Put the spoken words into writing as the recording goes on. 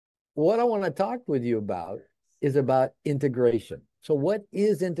what I want to talk with you about is about integration. So what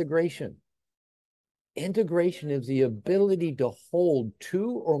is integration? Integration is the ability to hold two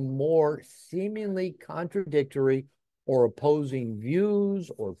or more seemingly contradictory or opposing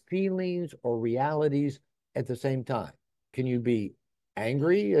views or feelings or realities at the same time. Can you be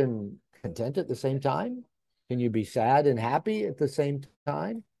angry and content at the same time? Can you be sad and happy at the same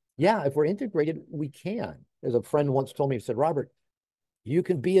time? Yeah, if we're integrated, we can. As a friend once told me, he said, Robert, you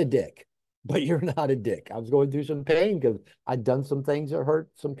can be a dick, but you're not a dick. I was going through some pain because I'd done some things that hurt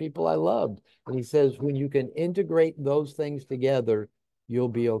some people I loved. And he says, when you can integrate those things together, you'll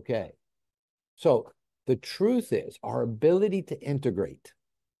be okay. So the truth is, our ability to integrate,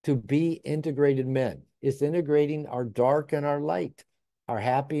 to be integrated men, is integrating our dark and our light, our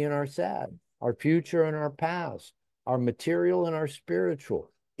happy and our sad, our future and our past, our material and our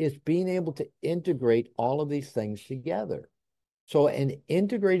spiritual. It's being able to integrate all of these things together. So an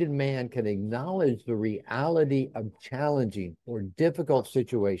integrated man can acknowledge the reality of challenging or difficult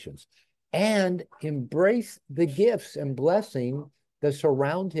situations and embrace the gifts and blessing that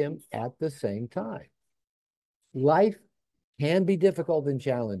surround him at the same time. Life can be difficult and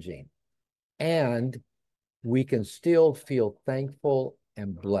challenging, and we can still feel thankful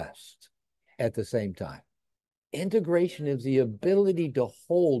and blessed at the same time. Integration is the ability to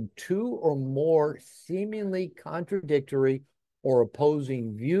hold two or more seemingly contradictory or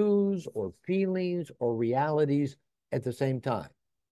opposing views or feelings or realities at the same time.